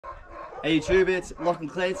Hey YouTube, it's Lachlan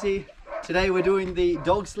Clancy. Today we're doing the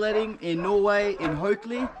dog sledding in Norway, in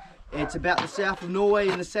Haukeli. It's about the south of Norway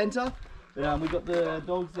in the centre. But we've got the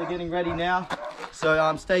dogs, they're getting ready now.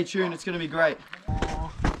 So stay tuned, it's going to be great.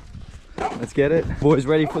 Let's get it. Boys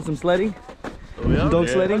ready for some sledding? Some dog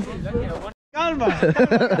sledding?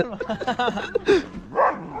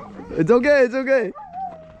 It's okay, it's okay.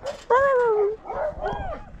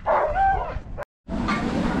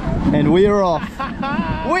 And we are off.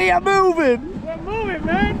 We are moving. We're moving,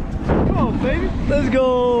 man. Come on, baby. Let's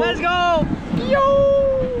go. Let's go.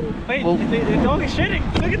 Yo. Wait, well, the dog is shitting.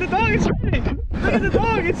 Look at the dog, it's shitting. Look at the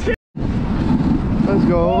dog, it's shitting. Let's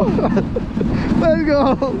go. Let's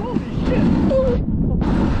go. Holy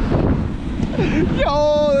shit.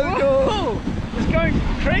 Yo, let's go. It's going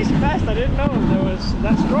crazy fast. I didn't know there was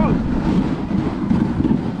that strong.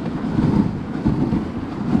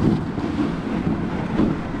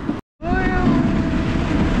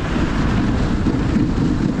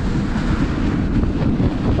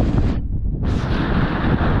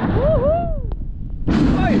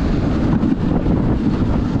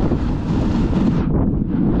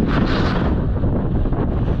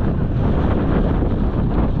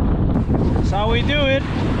 That's how we do it.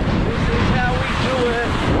 This is how we do it.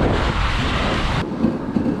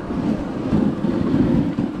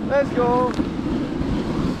 Let's go.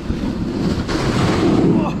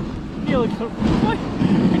 Oh,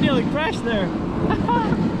 you nearly crashed there.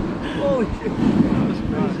 Holy shit. That was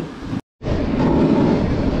crazy.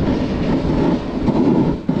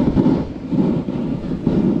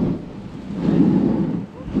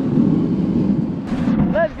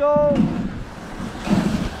 Let's go.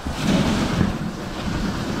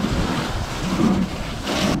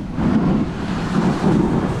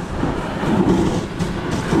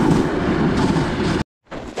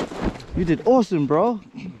 You did awesome, bro.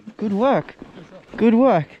 Good work. Good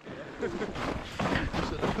work.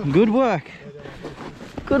 Good work.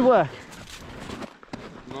 Good work.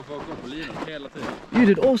 You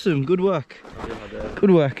did awesome. Good work.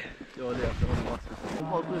 Good work.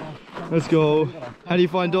 Let's go. How do you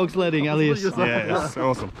find dog sledding, Elias? Yeah, it's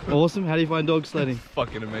awesome. Awesome. How do you find dog sledding?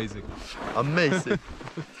 Fucking amazing. Amazing.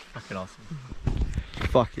 Fucking awesome.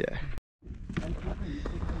 Fuck yeah.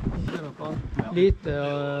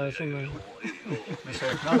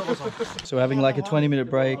 So we're having like a 20-minute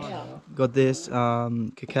break. Got this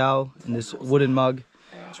cacao in this wooden mug.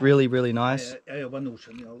 It's really, really nice.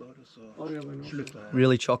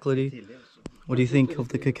 Really chocolatey. What do you think of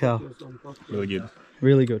the cacao? Really good.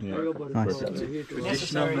 Really good. Nice.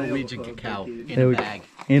 Traditional Norwegian cacao in There a we go. bag.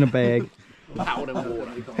 In a bag. Powdered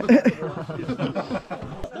water.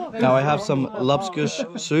 Now I have some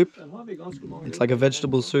lapskaus soup. It's like a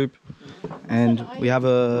vegetable soup. And we have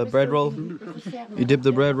a bread roll. You dip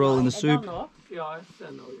the bread roll in the soup.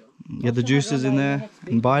 Get the juices in there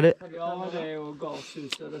and bite it.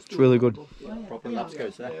 It's really good. Proper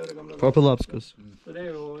lapskaus there. Proper lapskaus.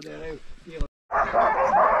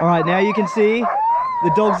 Alright, now you can see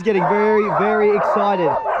the dog's getting very, very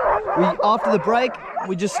excited. After the break,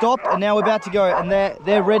 we just stopped and now we're about to go and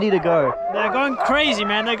they're ready to go. They're going crazy,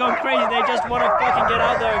 man. They're going crazy. They just want to fucking get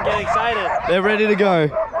out there and get excited. They're ready to go.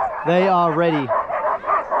 They are ready.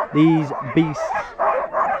 These beasts.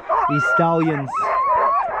 These stallions.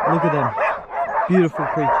 Look at them. Beautiful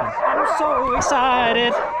creatures. I'm so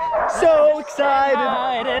excited. So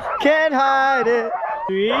excited. Can't hide it.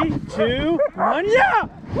 3, 2, 1, yeah!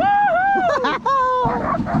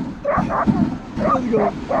 Let's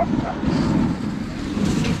go.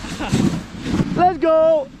 Let's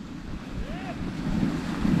go.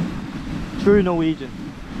 True Norwegian.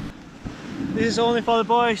 This is only for the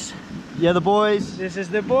boys. Yeah, the boys. This is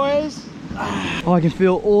the boys. Oh, I can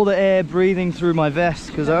feel all the air breathing through my vest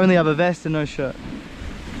because I only have a vest and no shirt.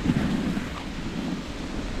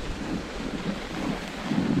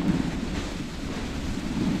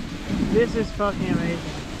 This is fucking amazing.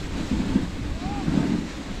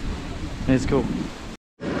 It's cool.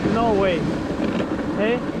 Norway.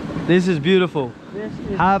 Hey? This is beautiful. This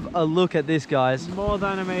is Have a look at this, guys. more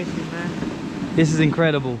than amazing, man. This is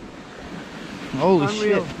incredible. Holy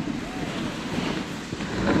Unreal. shit.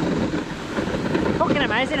 Fucking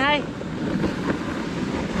amazing, hey?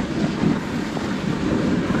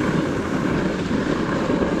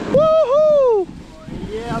 Woohoo!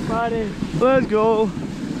 Yeah, buddy. Let's go.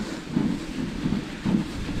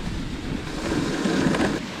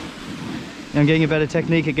 I'm getting a better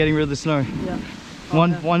technique at getting rid of the snow. Yeah.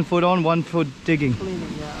 One foot on, 1 foot digging. Cleaning,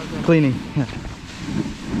 yeah, okay. Cleaning. Yeah.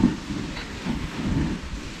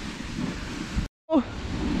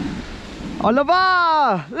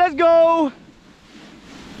 Oliver! Let's go!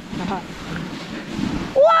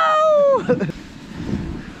 Whoa!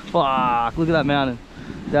 Fuck, look at that mountain.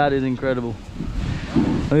 That is incredible.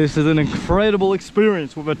 This is an incredible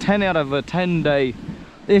experience with a 10 out of a 10 day.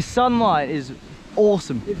 This sunlight is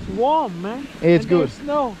awesome. It's warm, man. It's and good. There's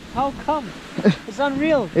snow. How come? It's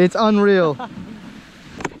unreal. It's unreal.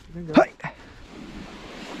 Hey.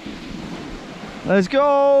 Let's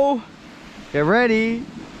go. Get ready.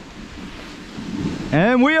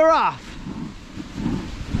 And we are off.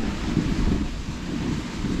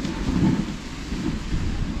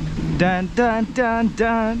 Dun dun dun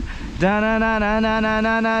dun dun na na na na na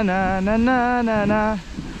na na na na na na.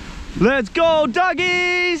 Let's go,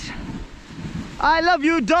 doggies! I love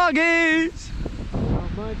you, doggies! Oh,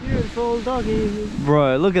 my beautiful doggy.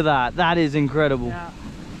 Bro, look at that. That is incredible. Yeah.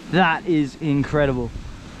 That is incredible.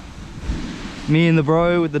 Me and the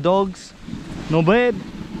bro with the dogs. Not bad.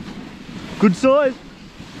 Good size.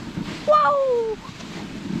 Wow!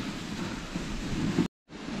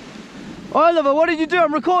 Oliver, what did you do?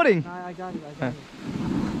 I'm recording. I got it. I got it.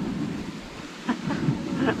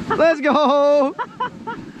 Let's go.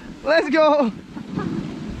 Let's go.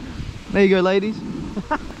 There you go, ladies.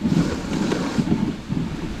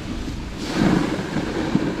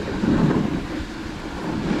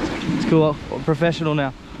 It's cool. I'm professional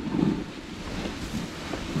now.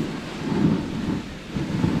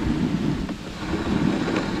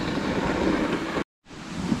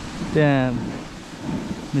 Damn.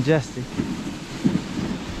 Majestic.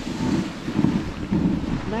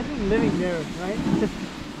 Imagine living there, right?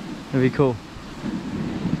 That'd be cool.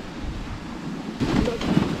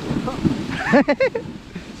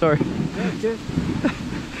 Sorry. Yeah, good.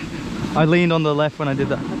 I leaned on the left when I did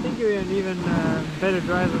that. I think you're an even better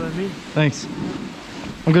driver than me. Thanks.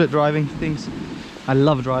 I'm good at driving things. I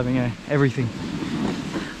love driving, everything.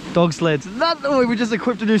 Dog sleds. That, oh, we just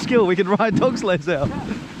equipped a new skill. We can ride dog sleds out.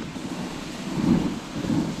 Yeah.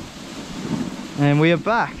 And we are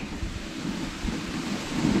back.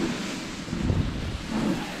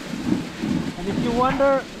 And if you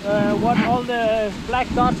wonder what all the black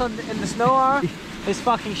dots in the snow are, it's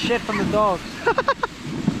fucking shit from the dogs.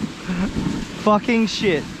 Fucking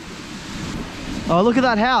shit. Oh, look at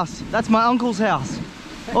that house. That's my uncle's house.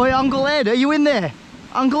 Oh, yeah, Uncle Ed, are you in there?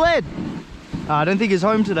 Uncle Ed. Oh, I don't think he's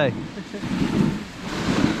home today.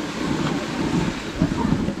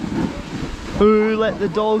 Who let the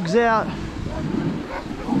dogs out?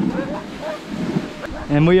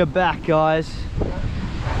 And we are back, guys.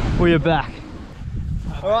 We are back.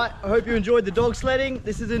 All right, I hope you enjoyed the dog sledding.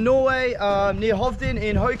 This is in Norway, near Hovden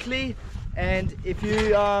in Haukeli. And if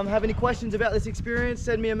you have any questions about this experience,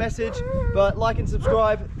 send me a message. But like and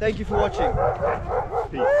subscribe. Thank you for watching.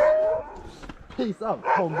 Peace. Peace out,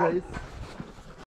 homies.